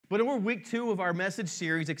But we're week 2 of our message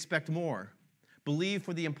series, Expect More. Believe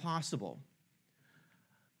for the impossible.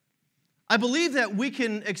 I believe that we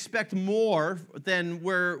can expect more than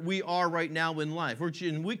where we are right now in life. We're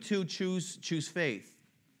in week 2, choose faith.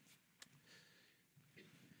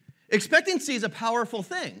 Expectancy is a powerful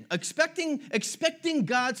thing. Expecting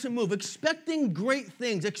God to move, expecting great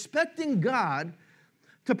things, expecting God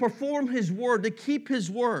to perform His word, to keep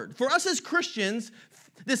His word. For us as Christians,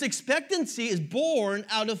 this expectancy is born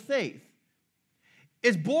out of faith.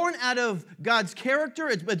 It's born out of God's character.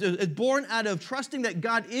 It's born out of trusting that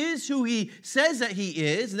God is who He says that He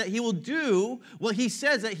is, and that He will do what He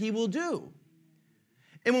says that He will do.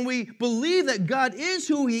 And when we believe that God is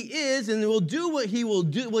who He is and will do what He will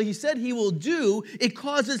do, what He said He will do, it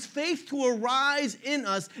causes faith to arise in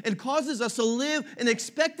us and causes us to live in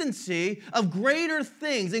expectancy of greater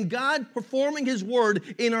things and God performing His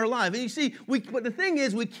word in our life. And you see, but the thing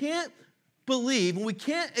is, we can't believe and we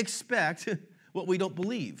can't expect what we don't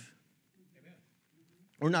believe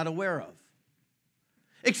or not aware of.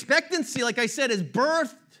 Expectancy, like I said, is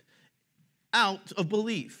birthed out of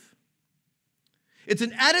belief. It's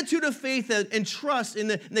an attitude of faith and trust in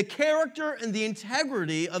the character and the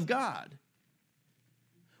integrity of God.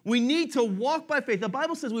 We need to walk by faith. The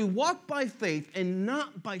Bible says we walk by faith and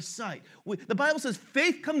not by sight. The Bible says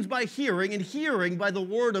faith comes by hearing and hearing by the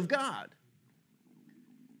word of God.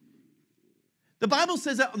 The Bible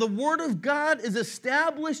says that the word of God is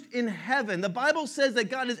established in heaven. The Bible says that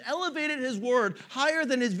God has elevated His word higher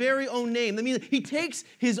than His very own name. That means He takes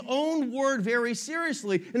His own word very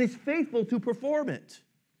seriously and is faithful to perform it.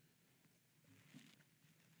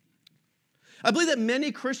 I believe that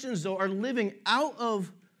many Christians, though, are living out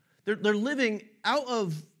of, they're living out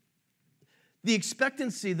of the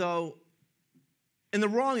expectancy, though, and the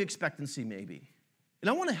wrong expectancy, maybe. And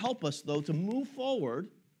I want to help us, though, to move forward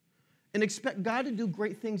and expect God to do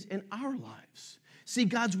great things in our lives. See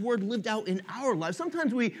God's word lived out in our lives.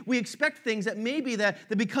 Sometimes we expect things that maybe that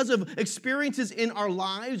because of experiences in our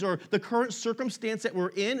lives or the current circumstance that we're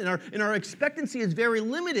in, and our expectancy is very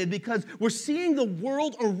limited because we're seeing the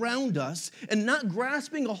world around us and not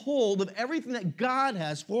grasping a hold of everything that God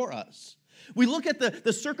has for us. We look at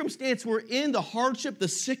the circumstance we're in, the hardship, the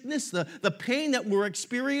sickness, the pain that we're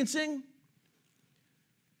experiencing.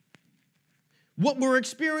 What we're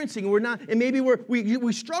experiencing, and maybe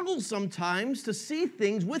we struggle sometimes to see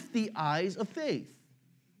things with the eyes of faith.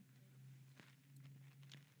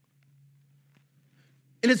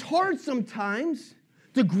 And it's hard sometimes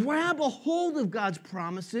to grab a hold of God's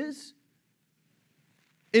promises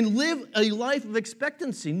and live a life of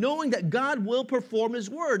expectancy, knowing that God will perform His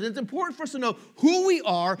word. And it's important for us to know who we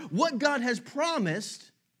are, what God has promised,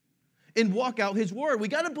 and walk out His word. We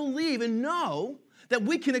got to believe and know that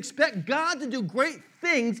we can expect God to do great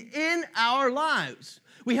things in our lives.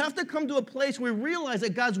 We have to come to a place where we realize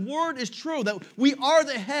that God's word is true, that we are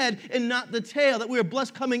the head and not the tail, that we are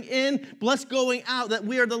blessed coming in, blessed going out, that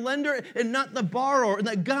we are the lender and not the borrower, and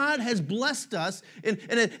that God has blessed us and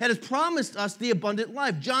has promised us the abundant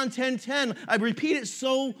life. John 10:10, I repeat it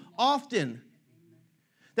so often,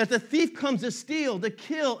 that the thief comes to steal, to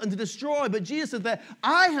kill, and to destroy, but Jesus says that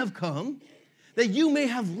I have come that you may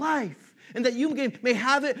have life, and that you may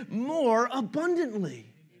have it more abundantly.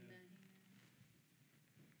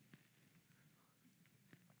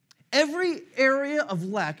 Every area of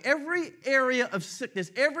lack, every area of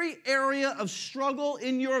sickness, every area of struggle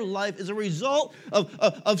in your life is a result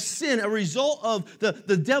of sin, a result of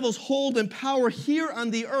the devil's hold and power here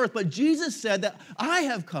on the earth. But Jesus said that I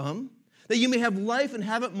have come that you may have life and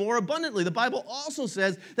have it more abundantly. The Bible also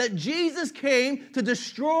says that Jesus came to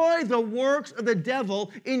destroy the works of the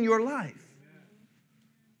devil in your life.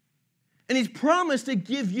 And He's promised to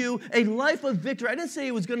give you a life of victory. I didn't say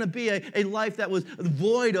it was going to be a life that was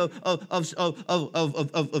void of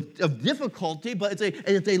difficulty, but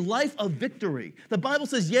it's a life of victory. The Bible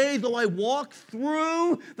says, yea, though I walk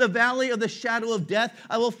through the valley of the shadow of death,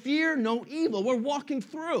 I will fear no evil. We're walking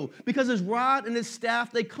through because His rod and His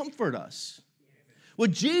staff, they comfort us.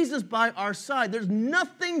 With Jesus by our side, there's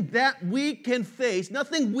nothing that we can face,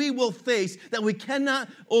 nothing we will face that we cannot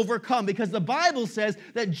overcome, because the Bible says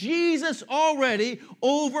that Jesus already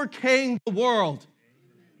overcame the world.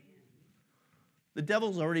 The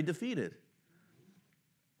devil's already defeated.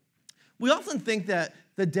 We often think that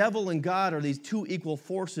the devil and God are these two equal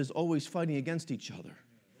forces always fighting against each other.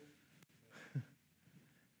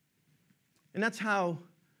 And that's how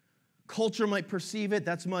culture might perceive it.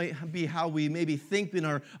 That might be how we maybe think in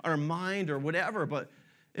our mind or whatever. But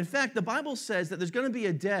in fact, the Bible says that there's going to be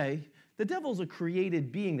a day, the devil's a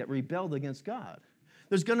created being that rebelled against God.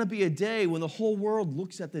 There's going to be a day when the whole world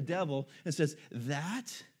looks at the devil and says,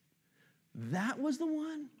 that That was the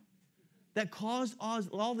one that caused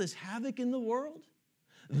all this havoc in the world?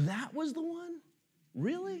 That was the one?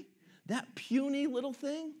 Really? That puny little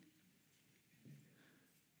thing?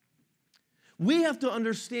 We have to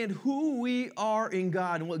understand who we are in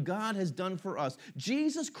God and what God has done for us.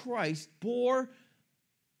 Jesus Christ bore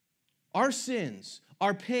our sins,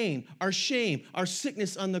 our pain, our shame, our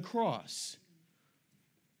sickness on the cross,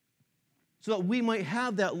 so that we might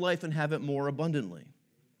have that life and have it more abundantly.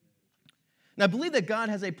 And I believe that God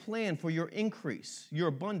has a plan for your increase, your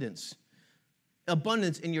abundance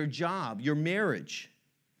in your job, your marriage,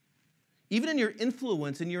 even in your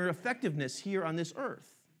influence and your effectiveness here on this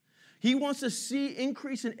earth. He wants to see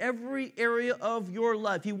increase in every area of your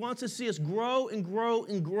life. He wants to see us grow and grow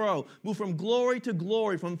and grow, move from glory to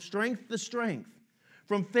glory, from strength to strength,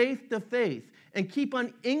 from faith to faith, and keep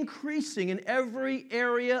on increasing in every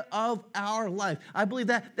area of our life. I believe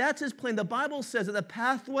that that's his plan. The Bible says that the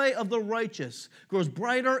pathway of the righteous grows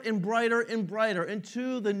brighter and brighter and brighter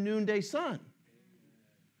into the noonday sun.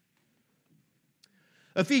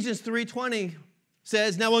 Ephesians 3:20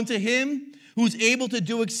 says, "Now unto him who is able to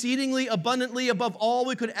do exceedingly abundantly above all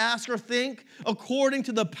we could ask or think, according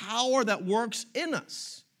to the power that works in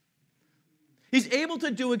us." He's able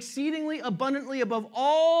to do exceedingly abundantly above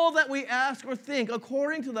all that we ask or think,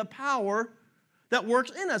 according to the power that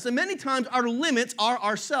works in us. And many times our limits are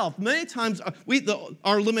ourselves. Many times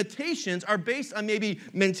our limitations are based on maybe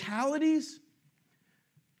mentalities.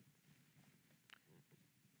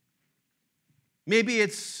 Maybe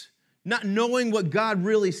it's not knowing what God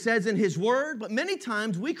really says in his word, but many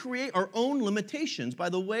times we create our own limitations by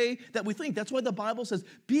the way that we think. That's why the Bible says,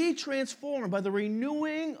 be transformed by the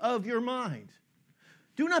renewing of your mind.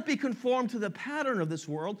 Do not be conformed to the pattern of this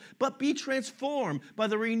world, but be transformed by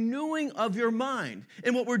the renewing of your mind.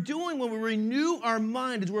 And what we're doing when we renew our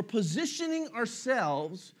mind is we're positioning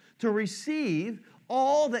ourselves to receive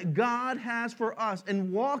all that God has for us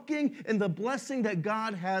and walking in the blessing that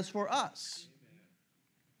God has for us.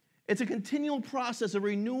 It's a continual process of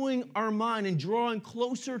renewing our mind and drawing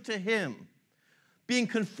closer to him, being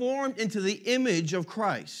conformed into the image of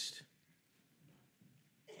Christ.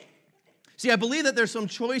 See, I believe that there's some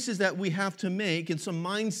choices that we have to make and some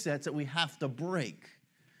mindsets that we have to break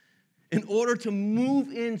in order to move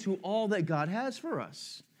into all that God has for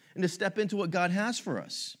us and to step into what God has for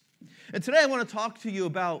us. And today I want to talk to you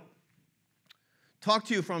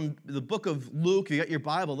from the book of Luke. You got your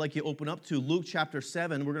Bible, like you open up to Luke chapter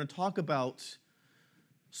 7. We're going to talk about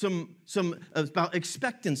some about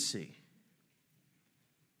expectancy.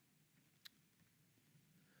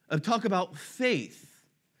 Talk about faith.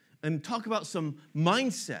 And talk about some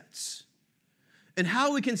mindsets and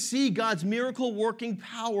how we can see God's miracle working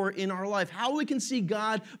power in our life, how we can see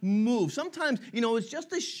God move. Sometimes, it's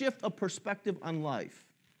just a shift of perspective on life.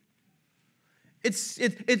 It's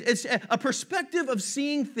a perspective of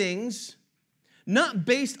seeing things not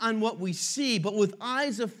based on what we see, but with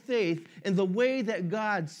eyes of faith and the way that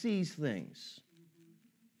God sees things.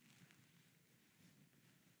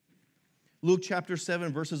 Luke chapter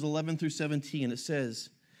 7, verses 11 through 17, it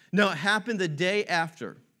says, "Now it happened the day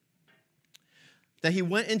after that he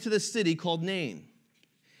went into the city called Nain,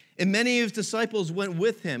 and many of his disciples went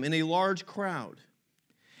with him in a large crowd.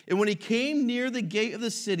 And when he came near the gate of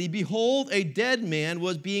the city, behold, a dead man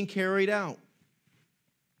was being carried out,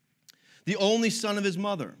 the only son of his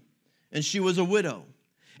mother, and she was a widow.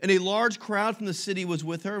 And a large crowd from the city was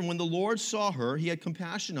with her, and when the Lord saw her, he had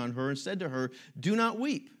compassion on her and said to her, 'Do not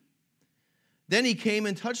weep.' Then he came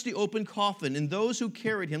and touched the open coffin, and those who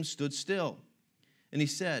carried him stood still. And he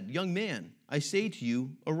said, 'Young man, I say to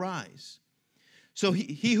you, arise.' So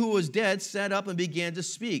he who was dead sat up and began to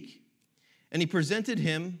speak. And he presented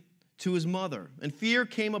him to his mother. And fear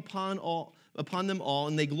came upon them all,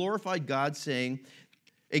 and they glorified God, saying,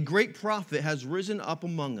 'A great prophet has risen up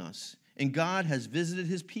among us, and God has visited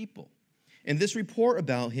his people.' And this report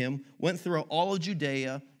about him went throughout all of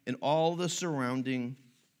Judea and all the surrounding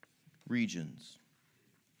regions."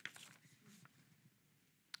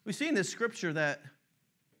 We see in this scripture that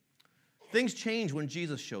things change when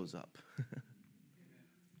Jesus shows up.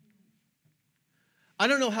 I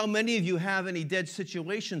don't know how many of you have any dead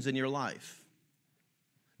situations in your life.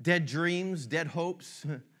 Dead dreams, dead hopes.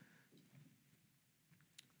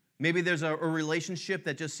 Maybe there's a relationship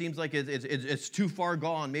that just seems like it's too far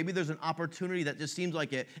gone. Maybe there's an opportunity that just seems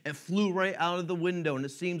like it flew right out of the window, and it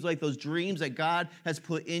seems like those dreams that God has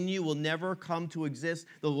put in you will never come to exist,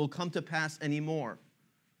 that will come to pass anymore.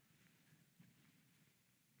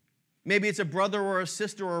 Maybe it's a brother or a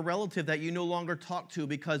sister or a relative that you no longer talk to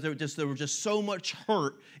because there was just so much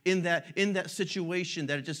hurt in that situation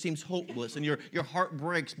that it just seems hopeless, and your heart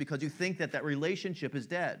breaks because you think that relationship is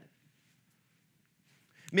dead.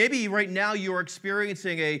 Maybe right now you are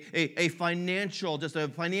experiencing a financial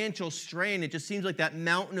strain. It just seems like that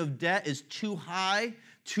mountain of debt is too high,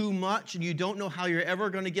 too much, and you don't know how you're ever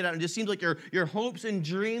going to get out. It just seems like your hopes and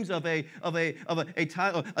dreams of a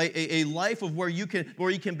life of where you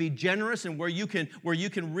can be generous and where you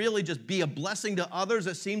can really just be a blessing to others.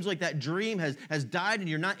 It seems like that dream has died and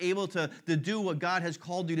you're not able to do what God has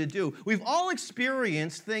called you to do. We've all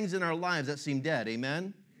experienced things in our lives that seem dead.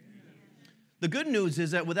 Amen? The good news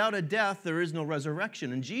is that without a death, there is no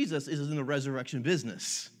resurrection, and Jesus is in the resurrection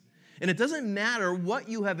business. And it doesn't matter what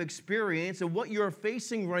you have experienced and what you're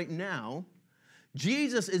facing right now,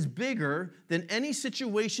 Jesus is bigger than any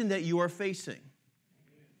situation that you are facing.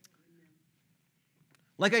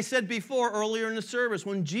 Like I said before earlier in the service,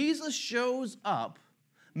 when Jesus shows up,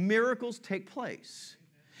 miracles take place.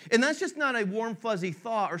 And that's just not a warm, fuzzy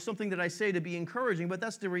thought or something that I say to be encouraging, but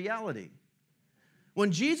that's the reality. When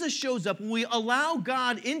Jesus shows up, we allow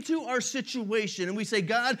God into our situation and we say,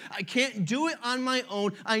 God, I can't do it on my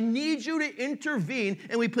own. I need you to intervene.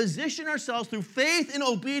 And we position ourselves through faith and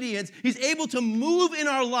obedience. He's able to move in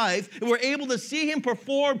our life, and we're able to see him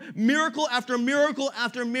perform miracle after miracle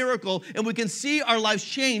after miracle, and we can see our lives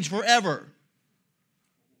change forever.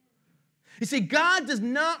 You see, God does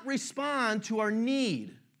not respond to our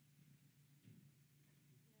need.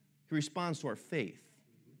 He responds to our faith.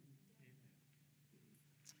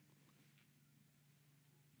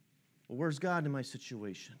 Well, where's God in my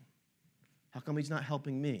situation? How come he's not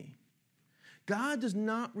helping me? God does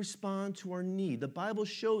not respond to our need. The Bible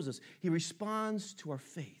shows us he responds to our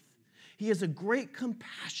faith. He has a great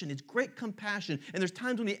compassion. It's great compassion. And there's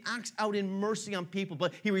times when he acts out in mercy on people,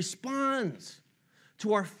 but he responds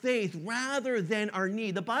to our faith rather than our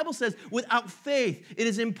need. The Bible says without faith, it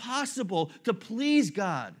is impossible to please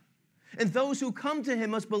God. And those who come to him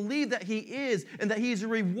must believe that he is and that he is a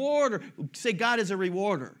rewarder. Say, God is a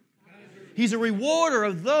rewarder. He's a rewarder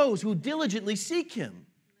of those who diligently seek him.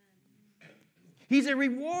 He's a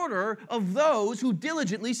rewarder of those who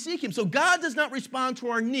diligently seek him. So God does not respond to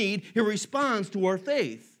our need. He responds to our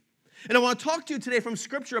faith. And I want to talk to you today from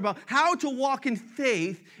Scripture about how to walk in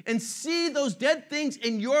faith and see those dead things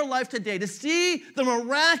in your life today, to see the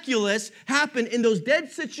miraculous happen in those dead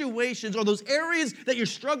situations or those areas that you're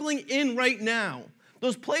struggling in right now,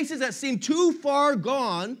 those places that seem too far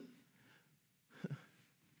gone.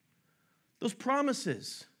 Those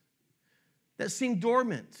promises that seem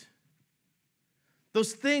dormant.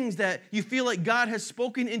 Those things that you feel like God has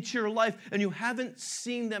spoken into your life and you haven't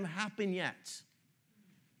seen them happen yet.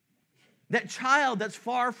 That child that's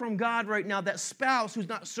far from God right now, that spouse who's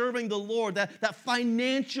not serving the Lord, that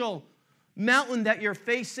financial mountain that you're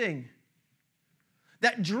facing.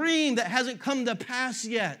 That dream that hasn't come to pass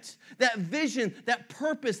yet. That vision, that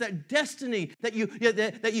purpose, that destiny that you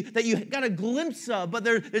got a glimpse of, but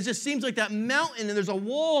it just seems like that mountain and there's a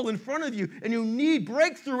wall in front of you and you need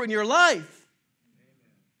breakthrough in your life.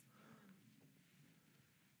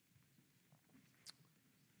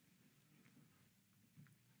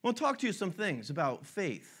 I want to talk to you some things about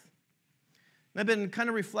faith. And I've been kind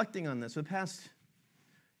of reflecting on this. For the past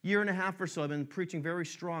year and a half or so, I've been preaching very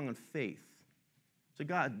strong on faith. So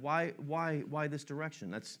God, why this direction?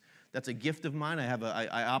 That's a gift of mine.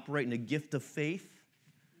 I operate in a gift of faith.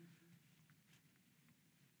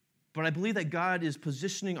 But I believe that God is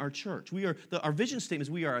positioning our church. Our vision statement is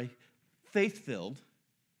we are a faith-filled,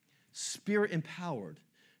 Spirit-empowered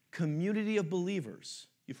community of believers.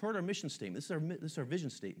 You've heard our mission statement. This is our vision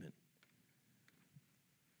statement.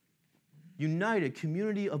 United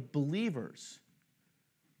community of believers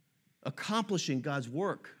accomplishing God's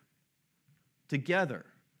work together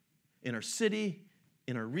in our city,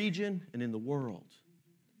 in our region, and in the world.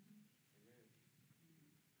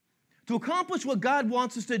 To accomplish what God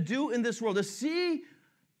wants us to do in this world, to see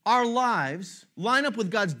our lives line up with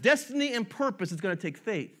God's destiny and purpose, it's going to take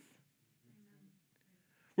faith.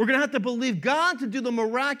 We're going to have to believe God to do the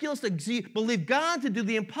miraculous, believe God to do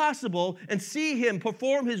the impossible, and see him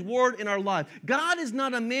perform his word in our life. God is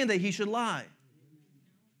not a man that he should lie.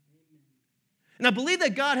 And I believe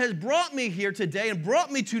that God has brought me here today and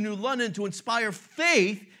brought me to New London to inspire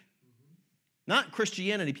faith, not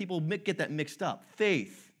Christianity. People get that mixed up.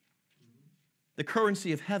 Faith, the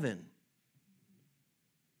currency of heaven.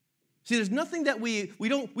 See, there's nothing that we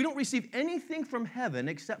don't receive anything from heaven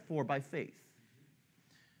except for by faith.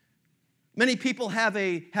 Many people have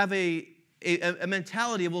a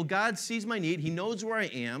mentality of, well, God sees my need, he knows where I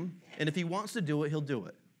am, and if he wants to do it, he'll do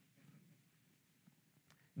it.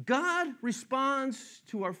 God responds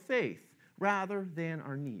to our faith rather than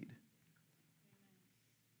our need.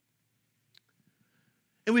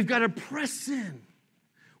 And we've got to press in.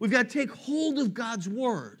 We've got to take hold of God's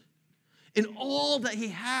word in all that he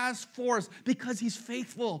has for us because he's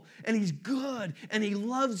faithful and he's good and he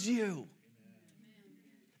loves you.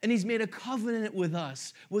 And he's made a covenant with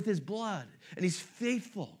us with his blood, and he's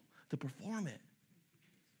faithful to perform it.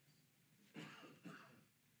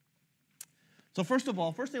 So first of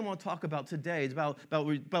all, first thing I want to talk about today is about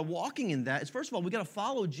walking in that. Is first of all, we got to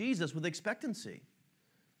follow Jesus with expectancy.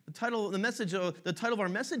 The title of our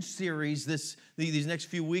message series these next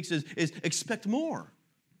few weeks is expect more.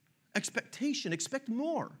 Expectation, expect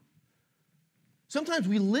more. Sometimes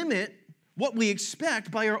we limit what we expect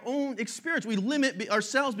by our own experience. We limit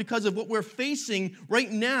ourselves because of what we're facing right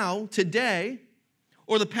now, today,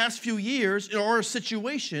 or the past few years, or our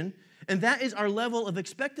situation, and that is our level of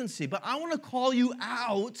expectancy. But I want to call you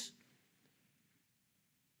out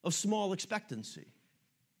of small expectancy.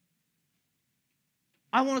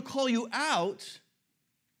 I want to call you out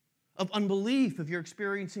of unbelief if you're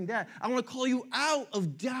experiencing that. I want to call you out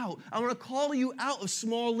of doubt. I want to call you out of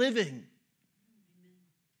small living.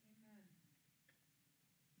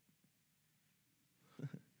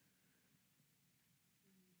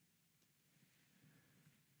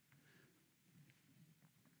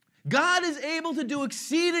 God is able to do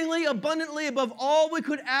exceedingly abundantly above all we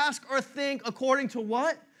could ask or think according to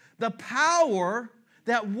what? The power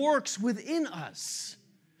that works within us.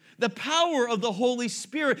 The power of the Holy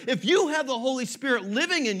Spirit. If you have the Holy Spirit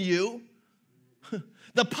living in you,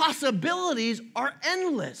 the possibilities are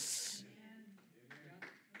endless.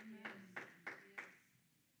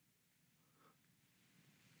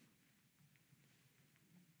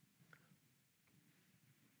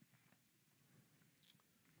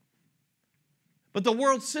 But the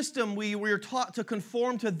world system, we are taught to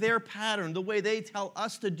conform to their pattern, the way they tell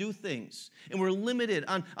us to do things. And we're limited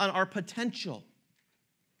on our potential.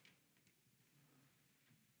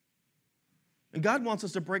 And God wants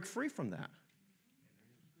us to break free from that.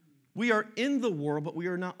 We are in the world, but we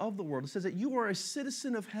are not of the world. It says that you are a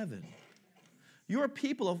citizen of heaven. You are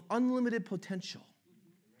people of unlimited potential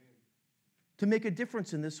to make a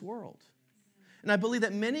difference in this world. And I believe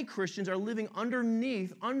that many Christians are living under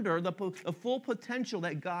the full potential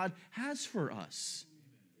that God has for us.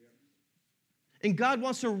 And God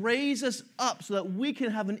wants to raise us up so that we can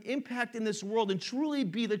have an impact in this world and truly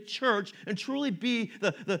be the church and truly be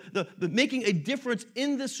the making a difference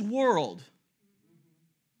in this world.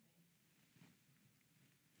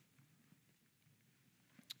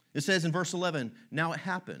 It says in verse 11, now it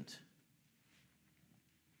happened.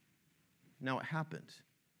 Now it happened.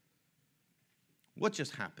 What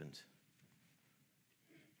just happened?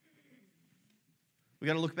 We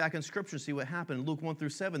got to look back in Scripture and see what happened. Luke 1 through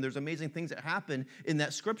 7, there's amazing things that happen in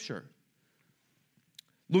that Scripture.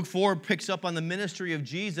 Luke 4 picks up on the ministry of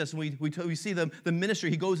Jesus, and we see the ministry.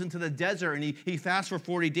 He goes into the desert, and he fasts for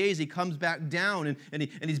 40 days. He comes back down, and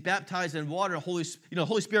he's baptized in water. The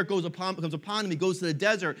Holy Spirit comes upon him. He goes to the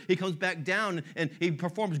desert. He comes back down, and he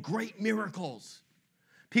performs great miracles.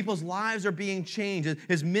 People's lives are being changed.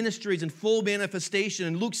 His ministry is in full manifestation.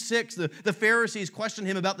 In Luke 6, the Pharisees question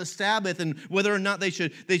him about the Sabbath and whether or not they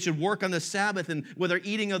should work on the Sabbath and whether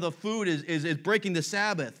eating of the food is breaking the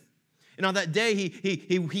Sabbath. And on that day,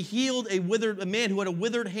 he healed a man who had a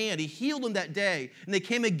withered hand. He healed him that day, and they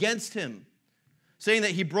came against him, saying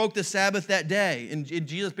that he broke the Sabbath that day. And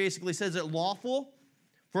Jesus basically says, is it lawful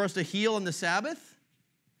for us to heal on the Sabbath?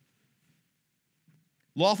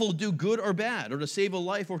 Lawful to do good or bad, or to save a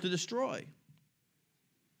life or to destroy.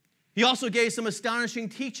 He also gave some astonishing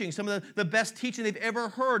teaching, some of the best teaching they've ever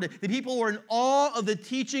heard. The people were in awe of the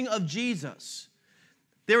teaching of Jesus.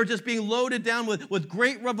 They were just being loaded down with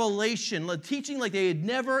great revelation, teaching like they had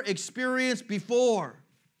never experienced before.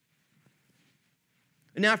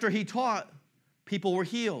 And after he taught, people were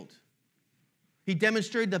healed. He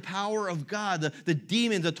demonstrated the power of God. The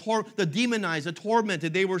demons, the demonized, the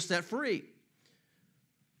tormented, they were set free.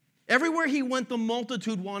 Everywhere he went, the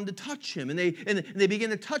multitude wanted to touch him, and they began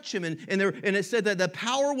to touch him, and it said that the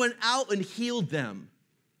power went out and healed them.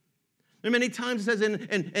 There are many times it says,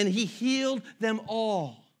 and he healed them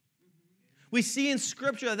all. We see in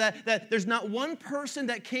Scripture that there's not one person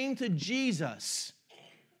that came to Jesus,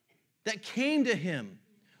 that came to him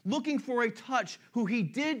looking for a touch, who he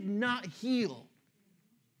did not heal.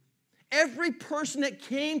 Every person that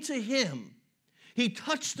came to him, he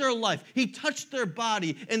touched their life. He touched their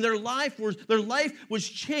body, and their life was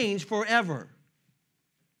changed forever.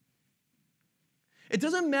 It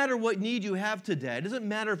doesn't matter what need you have today. It doesn't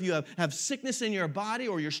matter if you have sickness in your body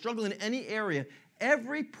or you're struggling in any area.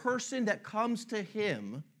 every person that comes to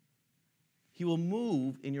him, he will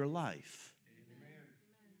move in your life. Amen.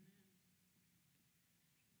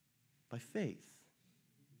 By faith.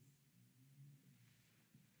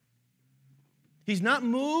 He's not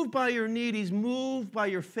moved by your need, he's moved by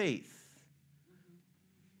your faith.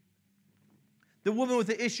 The woman with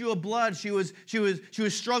the issue of blood, she was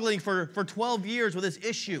struggling for 12 years with this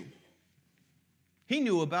issue. He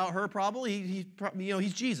knew about her probably.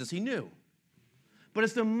 He's Jesus. He knew. But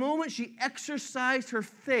it's the moment she exercised her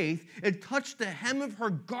faith and touched the hem of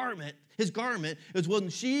his garment, is when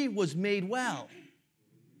she was made well.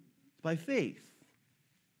 By faith.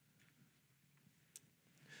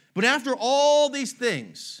 But after all these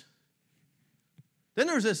things, then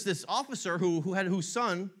there was this officer whose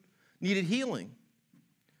son needed healing.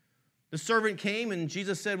 The servant came and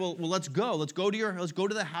Jesus said, well, let's go. Let's go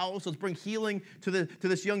to the house. Let's bring healing to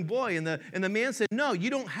this young boy. And the man said, no, you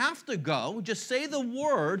don't have to go. Just say the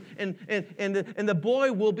word and the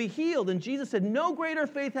boy will be healed. And Jesus said, no greater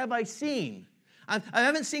faith have I seen. I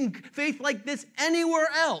haven't seen faith like this anywhere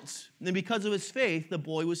else. And because of his faith, the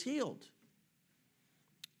boy was healed.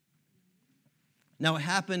 Now it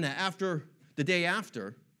happened the day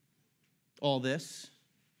after all this.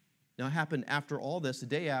 Now it happened after all this, the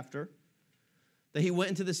day after, that he went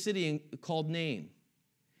into the city called Nain.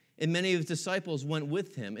 And many of his disciples went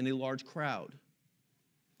with him in a large crowd.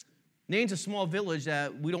 Nain's a small village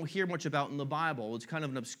that we don't hear much about in the Bible. It's kind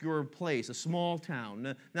of an obscure place, a small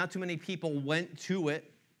town. Not too many people went to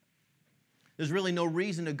it. There's really no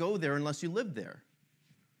reason to go there unless you live there.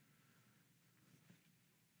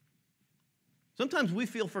 Sometimes we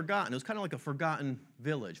feel forgotten. It was kind of like a forgotten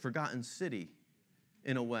village, forgotten city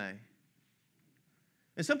in a way.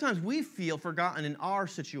 And sometimes we feel forgotten in our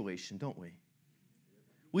situation, don't we?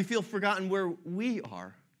 We feel forgotten where we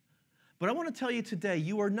are. But I want to tell you today,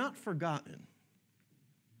 you are not forgotten.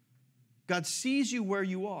 God sees you where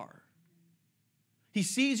you are. He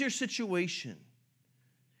sees your situation.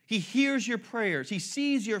 He hears your prayers. He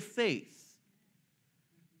sees your faith.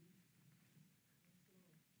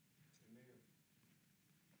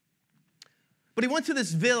 But he went to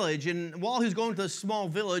this village, and while he was going to this small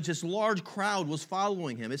village, this large crowd was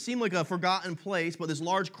following him. It seemed like a forgotten place, but this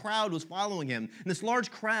large crowd was following him. And this large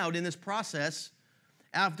crowd in this process,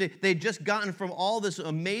 after they'd just gotten from all this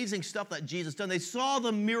amazing stuff that Jesus done, they saw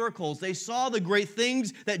the miracles. They saw the great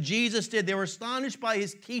things that Jesus did. They were astonished by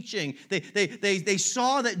his teaching. They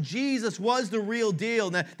saw that Jesus was the real deal.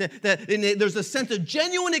 And there's a sense of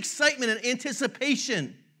genuine excitement and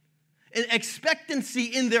anticipation and expectancy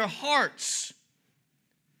in their hearts.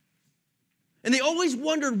 And they always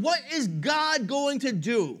wondered, what is God going to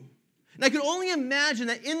do? And I could only imagine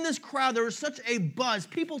that in this crowd there was such a buzz,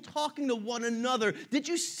 people talking to one another. Did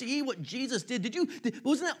you see what Jesus did?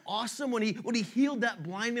 Wasn't that awesome when he healed that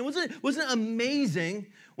blind man? Wasn't it amazing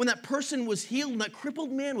when that person was healed and that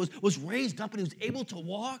crippled man was raised up and he was able to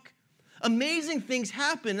walk? Amazing things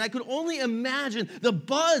happened, and I could only imagine the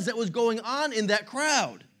buzz that was going on in that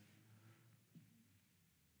crowd.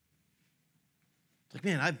 Like,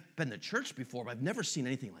 man, I've been to church before, but I've never seen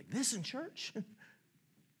anything like this in church.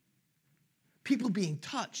 People being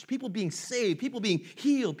touched, people being saved, people being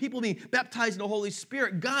healed, people being baptized in the Holy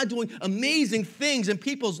Spirit, God doing amazing things in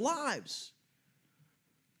people's lives.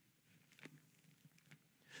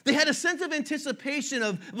 They had a sense of anticipation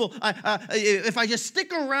of, if I just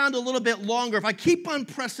stick around a little bit longer, if I keep on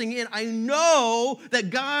pressing in, I know that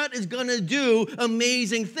God is going to do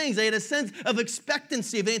amazing things. They had a sense of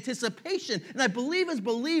expectancy, of anticipation. And I believe as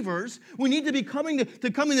believers, we need to be coming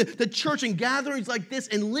to church and gatherings like this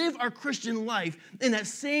and live our Christian life in that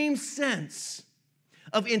same sense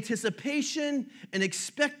of anticipation and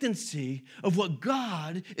expectancy of what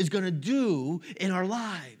God is going to do in our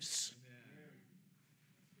lives.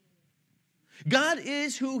 God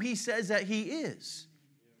is who he says that he is.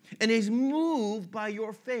 And he's moved by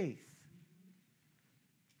your faith.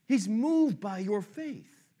 He's moved by your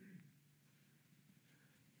faith.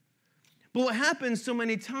 But what happens so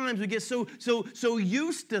many times, we get so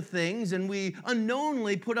used to things and we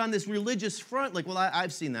unknowingly put on this religious front, like, well,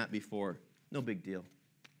 I've seen that before. No big deal.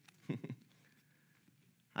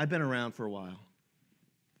 I've been around for a while.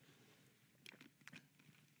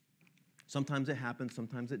 Sometimes it happens,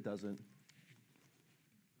 sometimes it doesn't.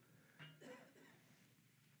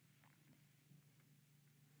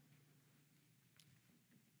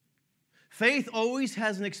 Faith always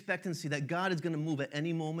has an expectancy that God is going to move at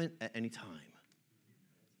any moment, at any time.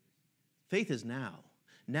 Faith is now.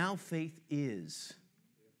 Now faith is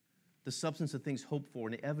the substance of things hoped for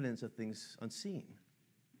and the evidence of things unseen.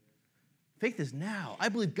 Faith is now. I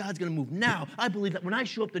believe God's going to move now. I believe that when I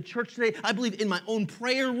show up to church today, I believe in my own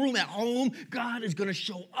prayer room at home, God is going to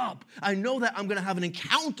show up. I know that I'm going to have an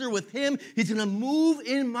encounter with him. He's going to move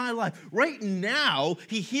in my life. Right now,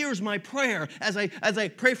 he hears my prayer as I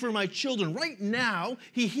pray for my children. Right now,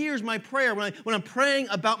 he hears my prayer when I'm praying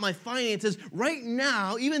about my finances. Right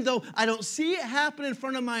now, even though I don't see it happen in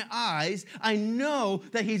front of my eyes, I know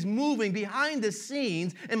that he's moving behind the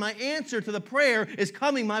scenes, and my answer to the prayer is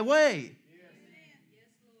coming my way.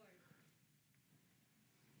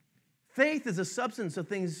 Faith is a substance of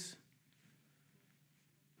things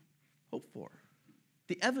hoped for,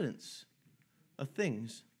 the evidence of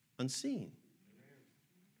things unseen.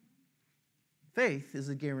 Faith is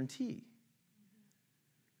a guarantee.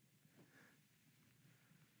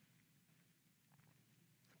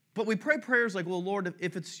 But we pray prayers like, well, Lord,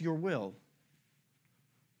 if it's your will,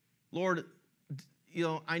 Lord,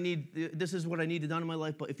 this is what I need done in my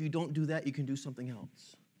life, but if you don't do that, you can do something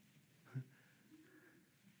else.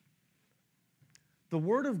 The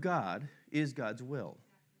Word of God is God's will.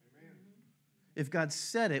 Amen. If God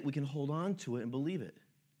said it, we can hold on to it and believe it.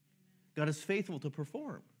 God is faithful to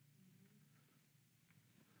perform.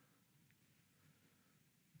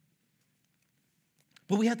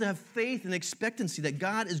 But we have to have faith and expectancy that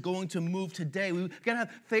God is going to move today. We've got to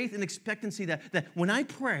have faith and expectancy that when I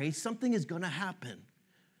pray, something is going to happen.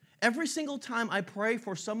 Every single time I pray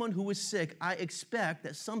for someone who is sick, I expect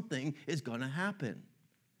that something is going to happen.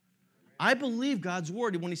 I believe God's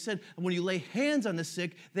word when he said, when you lay hands on the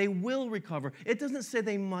sick, they will recover. It doesn't say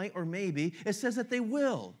they might or maybe. It says that they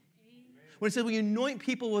will. Amen. When it says when you anoint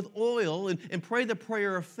people with oil and pray the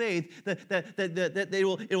prayer of faith, that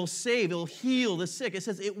it will save, it will heal the sick. It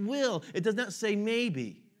says it will. It does not say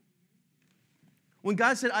maybe. When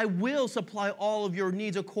God said, I will supply all of your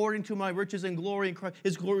needs according to my riches and glory in Christ,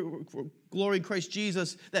 his glory in Christ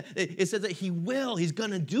Jesus, that it says that he will. He's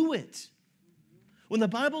going to do it. When the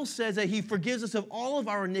Bible says that he forgives us of all of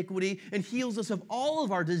our iniquity and heals us of all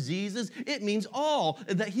of our diseases, it means all,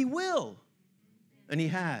 that he will. And he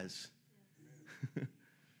has.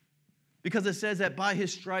 Because it says that by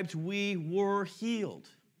his stripes we were healed.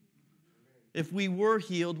 If we were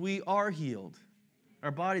healed, we are healed.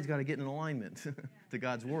 Our body's got to get in alignment to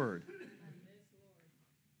God's word.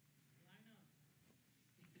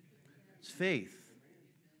 It's faith.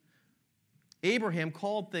 Abraham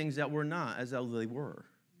called things that were not as though they were.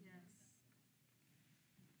 Yes.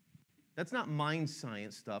 That's not mind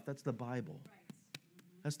science stuff. That's the Bible. Right.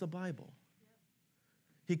 That's the Bible. Yep.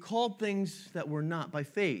 He called things that were not by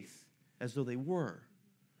faith as though they were.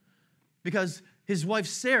 Because his wife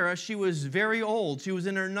Sarah, she was very old. She was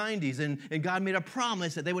in her 90s, and God made a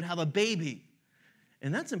promise that they would have a baby.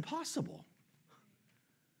 And that's impossible.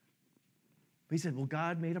 But he said, well,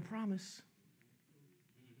 God made a promise.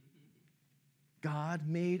 God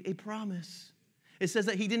made a promise. It says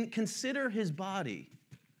that he didn't consider his body.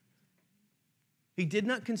 He did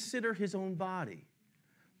not consider his own body.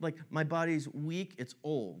 Like, my body's weak, it's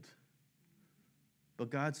old. But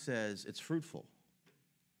God says it's fruitful.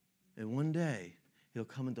 And one day, it'll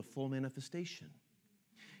come into full manifestation.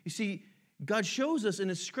 You see, God shows us in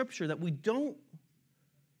his scripture that we don't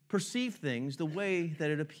perceive things the way that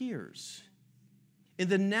it appears. In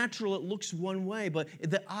the natural, it looks one way, but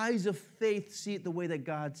the eyes of faith see it the way that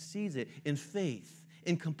God sees it, in faith,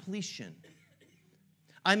 in completion.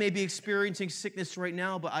 I may be experiencing sickness right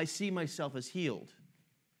now, but I see myself as healed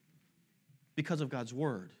because of God's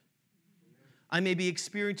word. I may be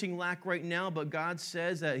experiencing lack right now, but God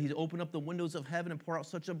says that he's opened up the windows of heaven and poured out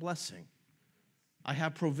such a blessing. I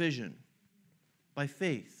have provision by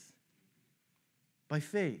faith. By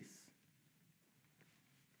faith.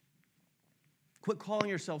 Quit calling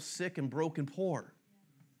yourself sick and broke and poor.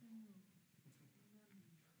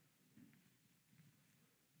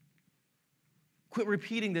 Quit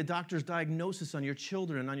repeating the doctor's diagnosis on your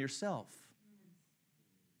children and on yourself.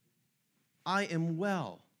 I am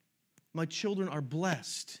well. My children are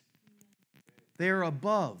blessed. They are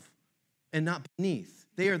above and not beneath.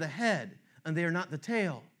 They are the head and they are not the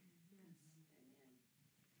tail.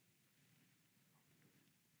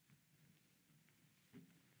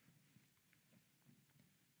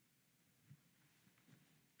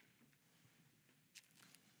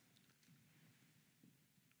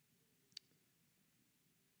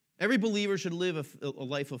 Every believer should live a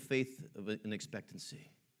life of faith and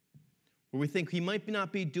expectancy, where we think he might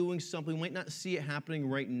not be doing something, we might not see it happening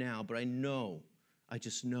right now, but I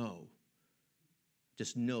just know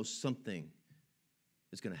something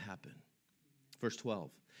is going to happen. Verse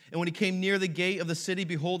 12. And when he came near the gate of the city,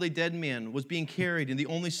 behold, a dead man was being carried, and the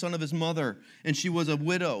only son of his mother, and she was a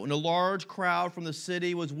widow, and a large crowd from the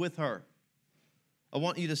city was with her. I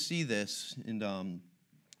want you to see this, and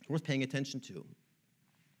it's worth paying attention to.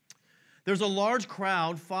 There's a large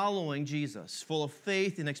crowd following Jesus, full of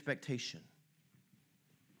faith and expectation.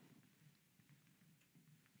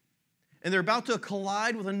 And they're about to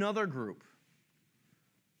collide with another group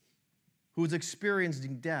who is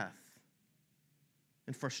experiencing death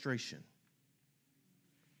and frustration.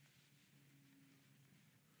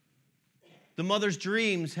 The mother's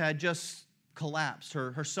dreams had just collapsed.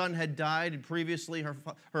 Her son had died, and previously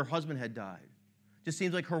her husband had died. Just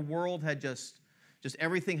seems like her world had just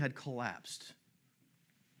everything had collapsed.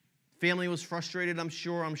 Family was frustrated, I'm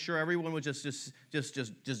sure. I'm sure everyone was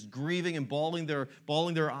just grieving and bawling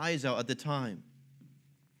their eyes out at the time.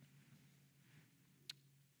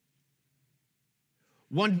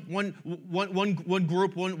 One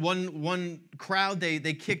group, one crowd,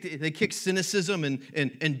 they kicked cynicism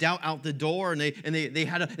and doubt out the door, and they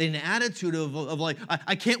had an attitude of like,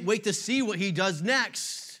 I can't wait to see what he does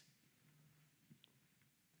next.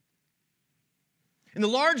 And the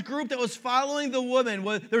large group that was following the woman,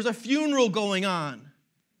 there was a funeral going on.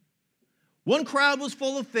 One crowd was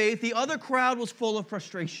full of faith, the other crowd was full of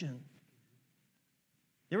frustration.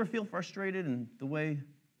 You ever feel frustrated in the way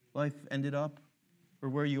life ended up? Or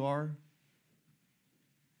where you are?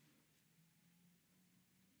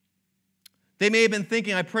 They may have been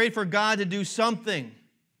thinking, I prayed for God to do something.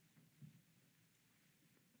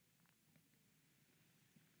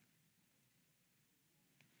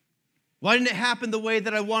 Why didn't it happen the way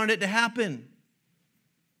that I wanted it to happen?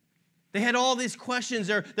 They had all these questions.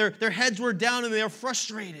 Their heads were down and they were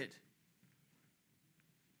frustrated.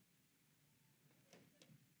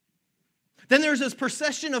 Then there's this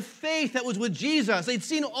procession of faith that was with Jesus. They'd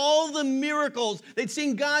seen all the miracles. They'd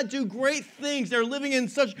seen God do great things. They're living in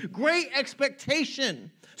such great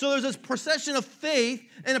expectation. So there's this procession of faith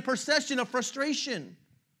and a procession of frustration.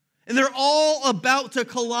 And they're all about to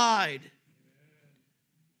collide.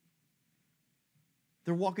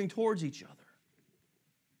 They're walking towards each other.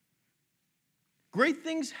 Great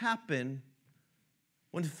things happen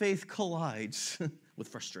when faith collides with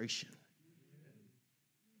frustration.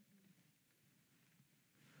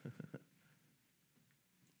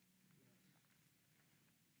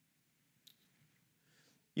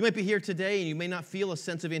 You might be here today and you may not feel a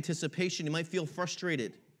sense of anticipation. You might feel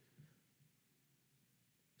frustrated.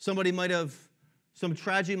 Some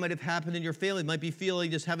tragedy might have happened in your family. You might be feeling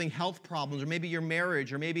just having health problems, or maybe your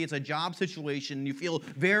marriage, or maybe it's a job situation and you feel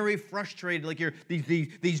very frustrated, like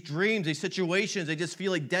these dreams, these situations, they just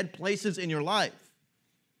feel like dead places in your life.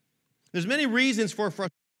 There's many reasons for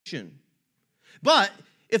frustration. But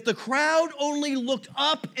if the crowd only looked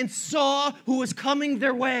up and saw who was coming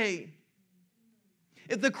their way,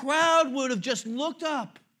 if the crowd would have just looked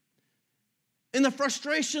up in the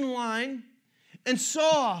frustration line and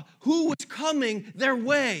saw who was coming their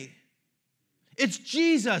way, it's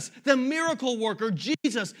Jesus, the miracle worker,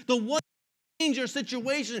 Jesus, the one who can change your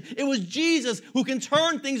situation. It was Jesus who can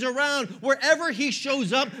turn things around. Wherever he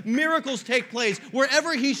shows up, miracles take place.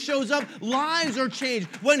 Wherever he shows up, lives are changed.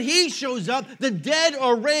 When he shows up, the dead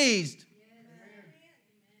are raised.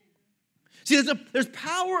 See, there's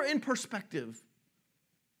power in perspective.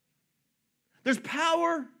 There's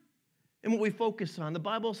power in what we focus on. The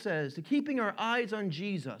Bible says that keeping our eyes on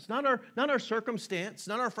Jesus, not our circumstance,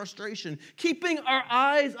 not our frustration, keeping our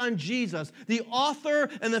eyes on Jesus, the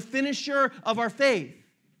author and the finisher of our faith.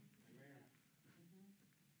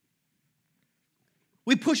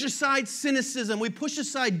 We push aside cynicism. We push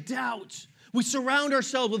aside doubt. We surround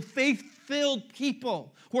ourselves with faith-filled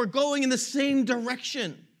people who are going in the same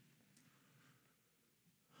direction.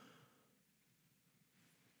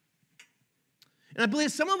 And I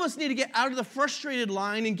believe some of us need to get out of the frustrated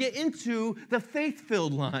line and get into the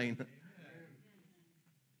faith-filled line.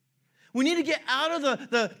 We need to get out of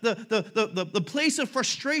the place of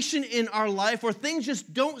frustration in our life where things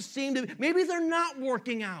just don't seem to, maybe they're not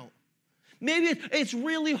working out. Maybe it's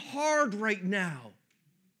really hard right now.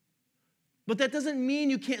 But that doesn't mean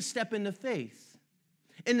you can't step into faith.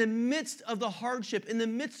 In the midst of the hardship, in the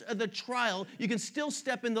midst of the trial, you can still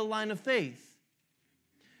step in the line of faith.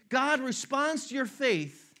 God responds to your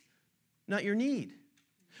faith, not your need.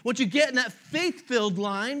 Once you get in that faith-filled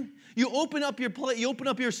line, you open up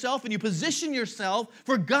yourself and you position yourself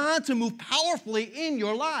for God to move powerfully in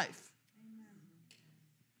your life.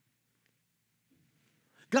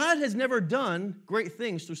 God has never done great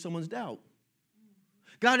things through someone's doubt.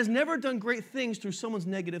 God has never done great things through someone's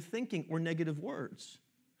negative thinking or negative words.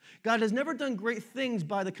 God has never done great things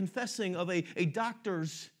by the confessing of a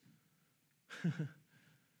doctor's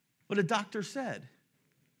what a doctor said.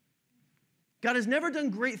 God has never done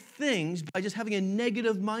great things by just having a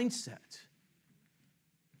negative mindset.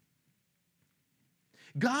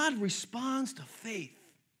 God responds to faith.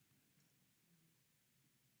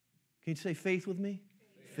 Can you say faith with me?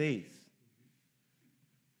 Faith.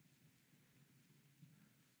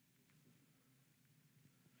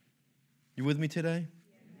 You with me today?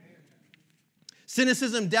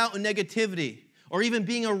 Cynicism, doubt, and negativity, or even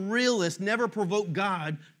being a realist, never provoke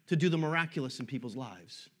God to do the miraculous in people's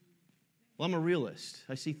lives. Well, I'm a realist.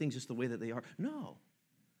 I see things just the way that they are. No.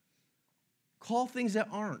 Call things that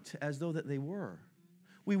aren't as though that they were.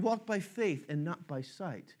 We walk by faith and not by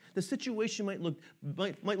sight. The situation might look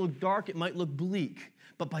dark, it might look bleak,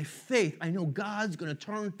 but by faith, I know God's going to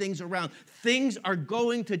turn things around. Things are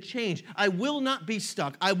going to change. I will not be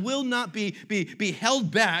stuck. I will not be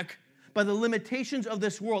held back by the limitations of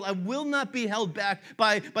this world. I will not be held back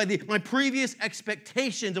by my previous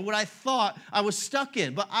expectations of what I thought I was stuck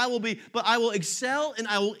in. But I will excel and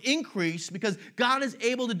I will increase because God is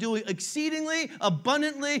able to do exceedingly,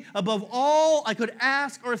 abundantly, above all I could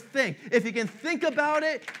ask or think. If He can think about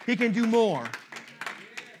it, He can do more.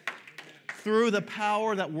 Through the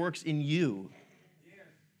power that works in you.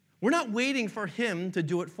 We're not waiting for Him to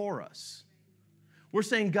do it for us. We're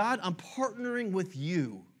saying, God, I'm partnering with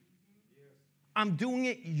you. I'm doing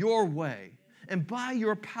it your way. And by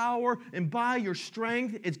your power and by your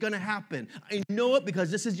strength, it's going to happen. I know it because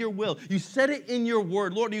this is your will. You said it in your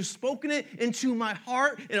word. Lord, you've spoken it into my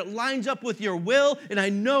heart, and it lines up with your will. And I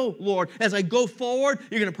know, Lord, as I go forward,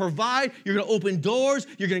 you're going to provide, you're going to open doors,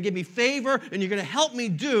 you're going to give me favor, and you're going to help me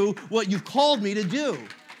do what you've called me to do.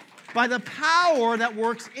 By the power that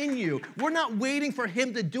works in you. We're not waiting for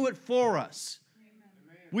Him to do it for us.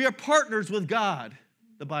 We are partners with God,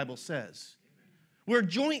 the Bible says. We're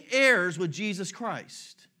joint heirs with Jesus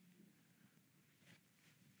Christ.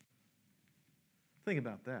 Think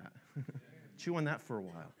about that. Chew on that for a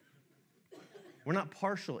while. We're not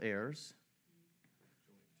partial heirs.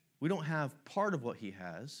 We don't have part of what He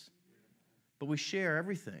has, but we share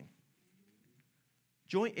everything.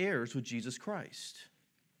 Joint heirs with Jesus Christ.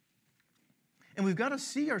 And we've got to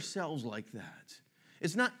see ourselves like that.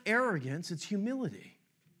 It's not arrogance, it's humility.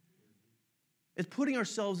 It's putting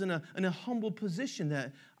ourselves in a humble position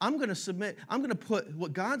that I'm going to submit, I'm going to put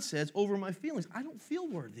what God says over my feelings. I don't feel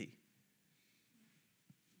worthy.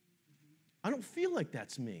 I don't feel like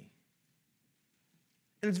that's me.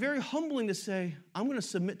 And it's very humbling to say, I'm going to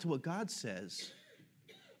submit to what God says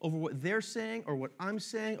over what they're saying or what I'm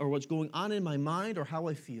saying or what's going on in my mind or how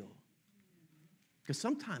I feel. Because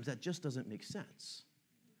sometimes that just doesn't make sense.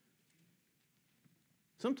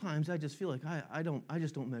 Sometimes I just feel like I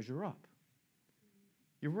just don't measure up.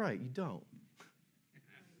 You're right, you don't.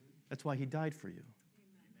 That's why He died for you.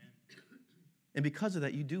 And because of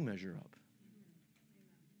that, you do measure up.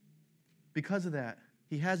 Because of that,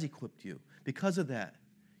 He has equipped you. Because of that,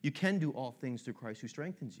 you can do all things through Christ who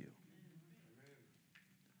strengthens you.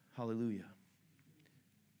 Hallelujah.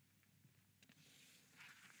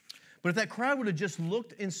 But if that crowd would have just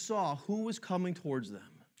looked and saw who was coming towards them,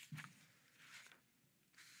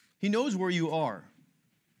 He knows where you are.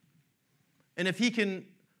 And if He can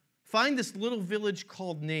find this little village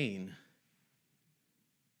called Nain,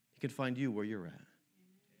 He can find you where you're at.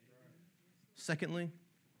 Secondly,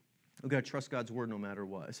 we've got to trust God's word no matter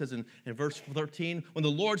what. It says in verse 13, when the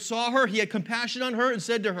Lord saw her, He had compassion on her and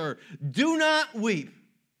said to her, do not weep.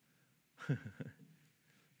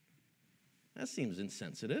 That seems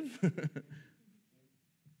insensitive.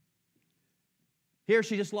 Here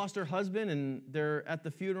she just lost her husband, and they're at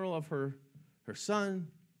the funeral of her son,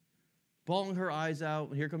 bawling her eyes out,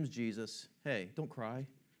 and here comes Jesus. Hey, don't cry.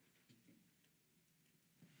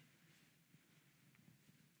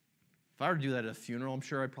 If I were to do that at a funeral, I'm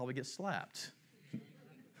sure I'd probably get slapped.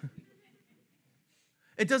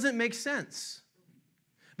 It doesn't make sense.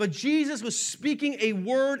 But Jesus was speaking a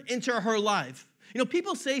word into her life. You know,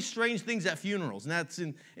 people say strange things at funerals, and that's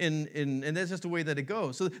and that's just the way that it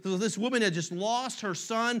goes. So this woman had just lost her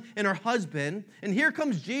son and her husband, and here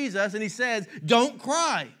comes Jesus, and He says, don't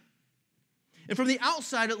cry. And from the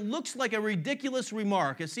outside, it looks like a ridiculous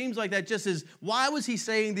remark. It seems like that just is, why was He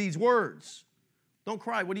saying these words? Don't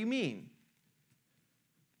cry. What do you mean?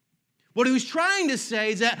 What He was trying to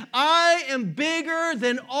say is that I am bigger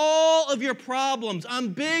than all of your problems. I'm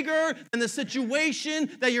bigger than the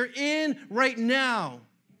situation that you're in right now.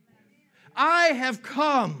 I have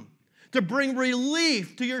come to bring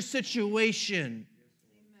relief to your situation.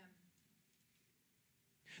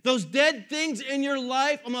 Those dead things in your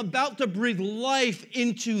life, I'm about to breathe life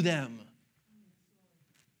into them.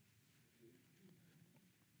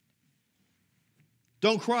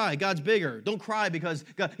 Don't cry. God's bigger. Don't cry because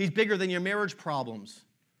He's bigger than your marriage problems.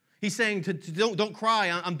 He's saying don't cry.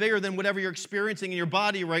 I'm bigger than whatever you're experiencing in your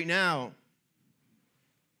body right now.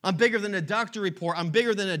 I'm bigger than a doctor report. I'm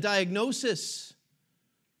bigger than a diagnosis.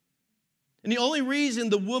 And the only reason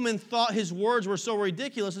the woman thought his words were so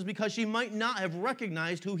ridiculous is because she might not have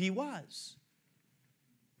recognized who he was.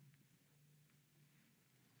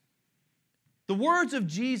 The words of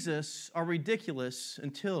Jesus are ridiculous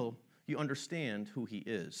until you understand who he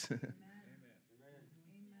is.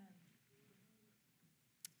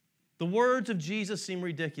 The words of Jesus seem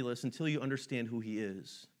ridiculous until you understand who he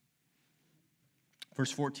is.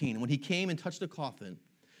 Verse 14, when he came and touched the coffin,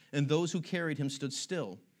 and those who carried him stood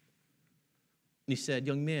still, and he said,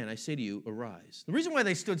 young man, I say to you, arise. The reason why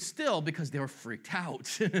they stood still, because they were freaked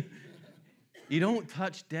out. You don't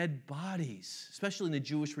touch dead bodies, especially in the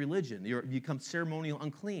Jewish religion. You become ceremonial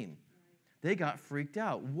unclean. They got freaked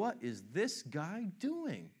out. What is this guy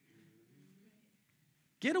doing?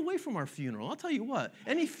 Get away from our funeral. I'll tell you what,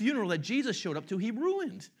 any funeral that Jesus showed up to, he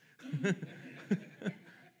ruined.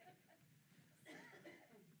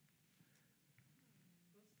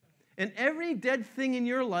 And every dead thing in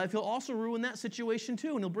your life, he'll also ruin that situation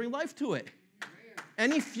too, and he'll bring life to it.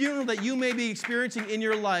 Any funeral that you may be experiencing in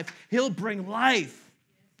your life, he'll bring life.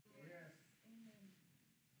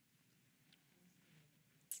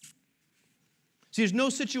 See, there's no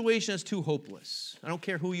situation that's too hopeless. I don't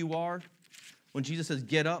care who you are. When Jesus says,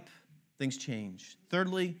 get up, things change.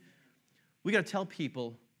 Thirdly, we got to tell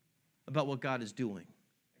people about what God is doing.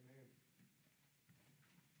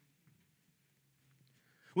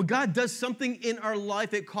 When God does something in our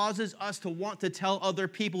life, it causes us to want to tell other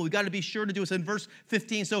people. We've got to be sure to do it. In verse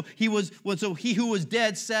 15, so he who was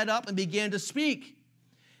dead sat up and began to speak.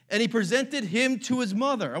 And he presented him to his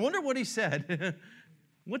mother. I wonder what he said.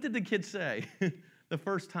 What did the kid say the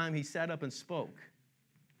first time he sat up and spoke?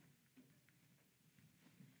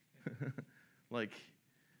 Like,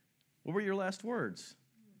 what were your last words?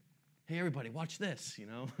 Hey, everybody, watch this,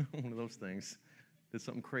 one of those things. Did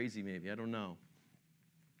something crazy maybe, I don't know.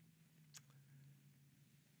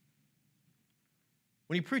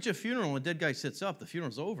 When you preach a funeral and a dead guy sits up, the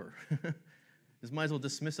funeral's over. Just might as well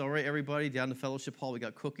dismiss, all right, everybody, down to fellowship hall. We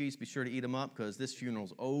got cookies. Be sure to eat them up because this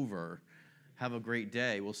funeral's over. Have a great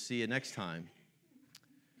day. We'll see you next time.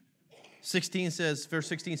 Verse 16 says,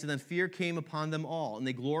 then fear came upon them all, and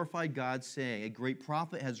they glorified God, saying, a great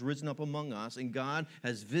prophet has risen up among us, and God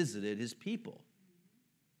has visited his people.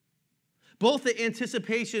 Both the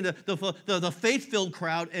anticipation, the faith-filled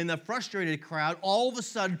crowd and the frustrated crowd, all of a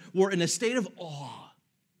sudden were in a state of awe.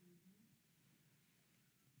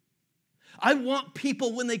 I want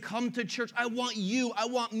people when they come to church, I want you, I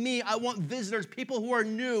want me, I want visitors, people who are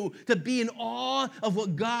new, to be in awe of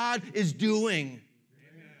what God is doing.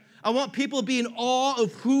 Amen. I want people to be in awe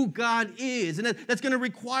of who God is. And that's going to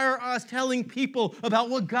require us telling people about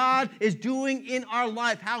what God is doing in our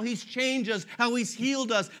life, how he's changed us, how he's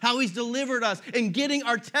healed us, how he's delivered us, and getting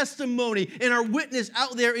our testimony and our witness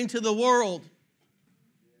out there into the world.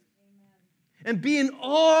 And be in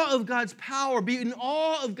awe of God's power, be in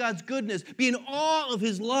awe of God's goodness, be in awe of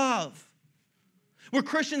his love. Where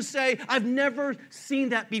Christians say, I've never seen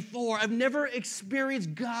that before. I've never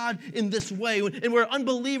experienced God in this way. And where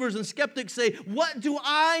unbelievers and skeptics say, what do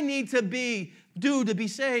I need to do to be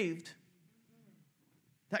saved?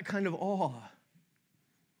 That kind of awe.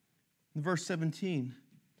 In verse 17,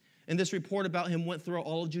 and this report about him went throughout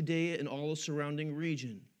all of Judea and all the surrounding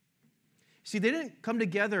region. See, they didn't come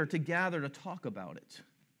together to gather to talk about it.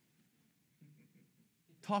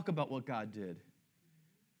 Talk about what God did.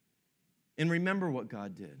 And remember what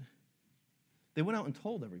God did. They went out and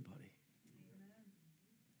told everybody.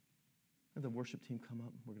 Have the worship team come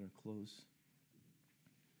up. We're going to close.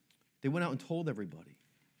 They went out and told everybody.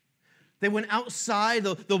 They went outside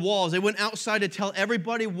the walls. They went outside to tell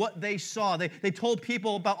everybody what they saw. They told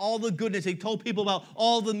people about all the goodness. They told people about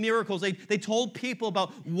all the miracles. They told people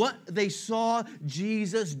about what they saw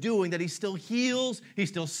Jesus doing, that he still heals, he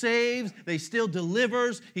still saves, he still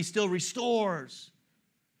delivers, he still restores.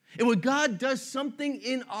 And when God does something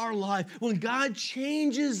in our life, when God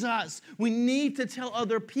changes us, we need to tell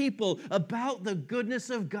other people about the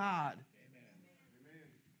goodness of God.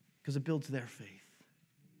 Because it builds their faith.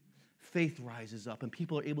 Faith rises up, and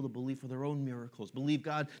people are able to believe for their own miracles, believe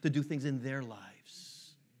God to do things in their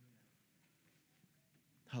lives.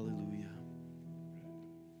 Hallelujah.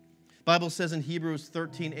 The Bible says in Hebrews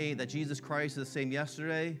 13:8 that Jesus Christ is the same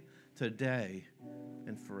yesterday, today,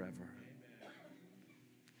 and forever.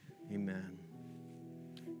 Amen.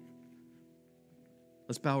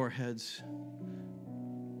 Let's bow our heads.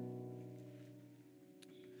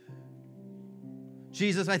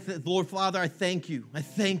 Jesus, Lord Father, I thank you. I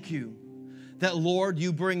thank you that, Lord,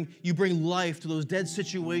 you bring life to those dead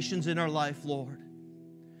situations in our life, Lord.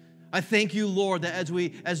 I thank you, Lord, that as we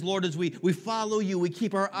follow you, we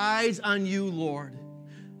keep our eyes on you, Lord,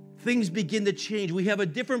 things begin to change. We have a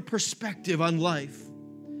different perspective on life.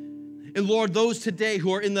 And Lord, those today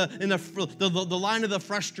who are in the line of the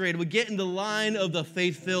frustrated would get in the line of the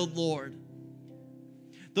faith-filled, Lord.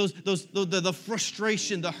 The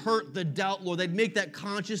frustration, the hurt, the doubt, Lord, they'd make that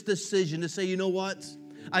conscious decision to say, you know what?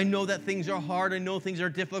 I know that things are hard. I know things are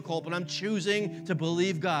difficult, but I'm choosing to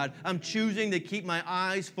believe God. I'm choosing to keep my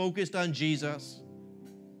eyes focused on Jesus.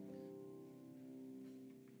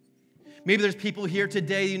 Maybe there's people here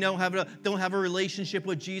today who don't have a relationship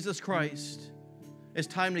with Jesus Christ. It's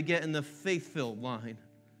time to get in the faith-filled line.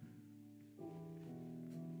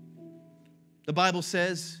 The Bible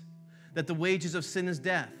says that the wages of sin is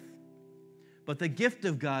death, but the gift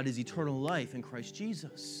of God is eternal life in Christ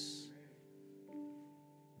Jesus.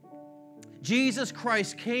 Jesus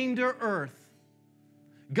Christ came to earth.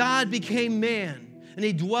 God became man, and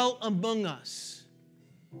he dwelt among us.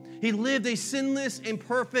 He lived a sinless and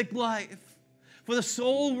perfect life for the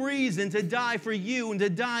sole reason to die for you and to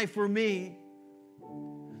die for me,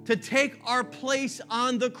 to take our place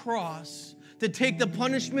on the cross, to take the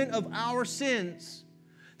punishment of our sins,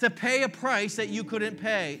 to pay a price that you couldn't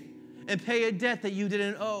pay, and pay a debt that you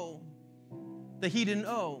didn't owe, that he didn't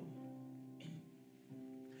owe.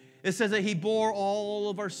 It says that he bore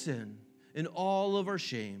all of our sin and all of our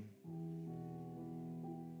shame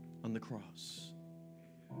on the cross.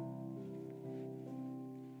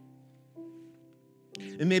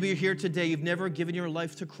 And maybe you're here today, you've never given your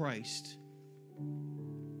life to Christ.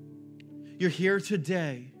 You're here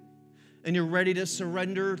today, and you're ready to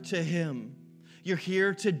surrender to him. You're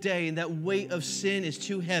here today, and that weight of sin is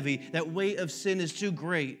too heavy. That weight of sin is too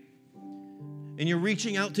great. And you're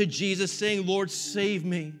reaching out to Jesus saying, Lord, save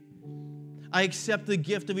me. I accept the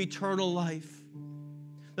gift of eternal life.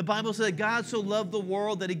 The Bible says that God so loved the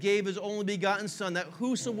world that he gave his only begotten Son, that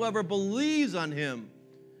whosoever believes on him,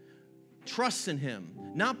 trusts in him,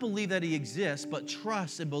 not believe that he exists, but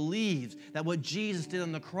trusts and believes that what Jesus did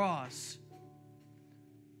on the cross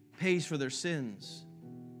pays for their sins.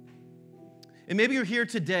 And maybe you're here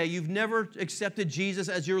today, you've never accepted Jesus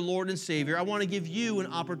as your Lord and Savior. I want to give you an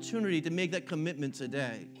opportunity to make that commitment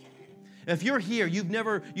today. If you're here, you've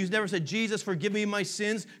never said, Jesus, forgive me my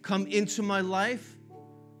sins, come into my life.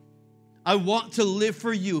 I want to live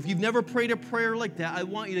for you. If you've never prayed a prayer like that, I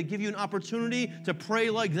want you to give you an opportunity to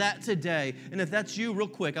pray like that today. And if that's you, real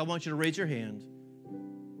quick, I want you to raise your hand.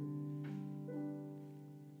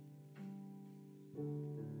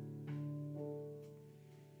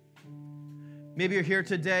 Maybe you're here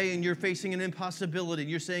today and you're facing an impossibility.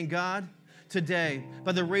 You're saying, God, today,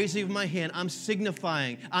 by the raising of my hand, I'm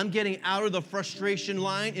signifying, I'm getting out of the frustration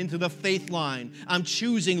line into the faith line. I'm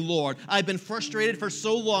choosing, Lord. I've been frustrated for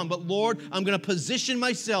so long, but Lord, I'm going to position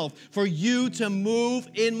myself for you to move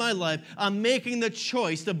in my life. I'm making the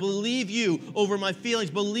choice to believe you over my feelings,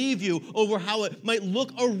 believe you over how it might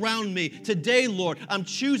look around me. Today, Lord, I'm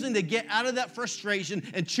choosing to get out of that frustration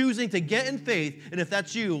and choosing to get in faith. And if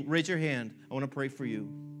that's you, raise your hand. I want to pray for you.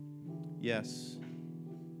 Yes.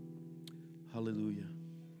 Hallelujah.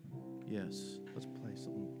 Yes. Let's play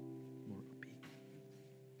something more upbeat.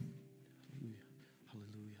 Hallelujah.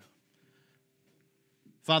 Hallelujah.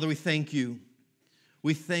 Father, we thank you.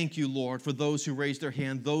 We thank you, Lord, for those who raised their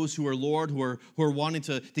hand, those who are, Lord, who are wanting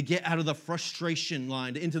to get out of the frustration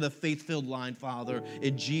line, into the faith-filled line, Father,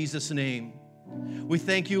 in Jesus' name. We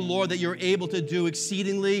thank you, Lord, that you're able to do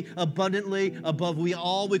exceedingly, abundantly, above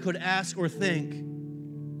all we could ask or think,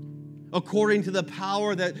 according to the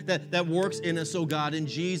power that works in us, oh God, in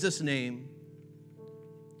Jesus' name.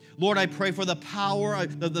 Lord, I pray for the power,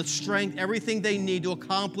 the strength, everything they need to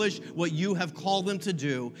accomplish what you have called them to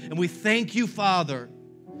do. And we thank you, Father,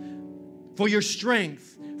 for your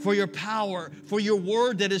strength, for your power, for your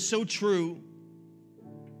word that is so true.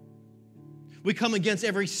 We come against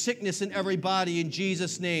every sickness in every body in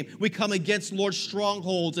Jesus' name. We come against, Lord,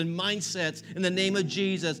 strongholds and mindsets in the name of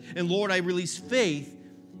Jesus. And Lord, I release faith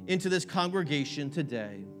into this congregation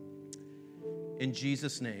today. In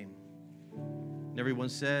Jesus' name. And everyone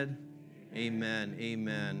said, amen,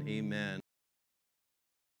 amen, amen.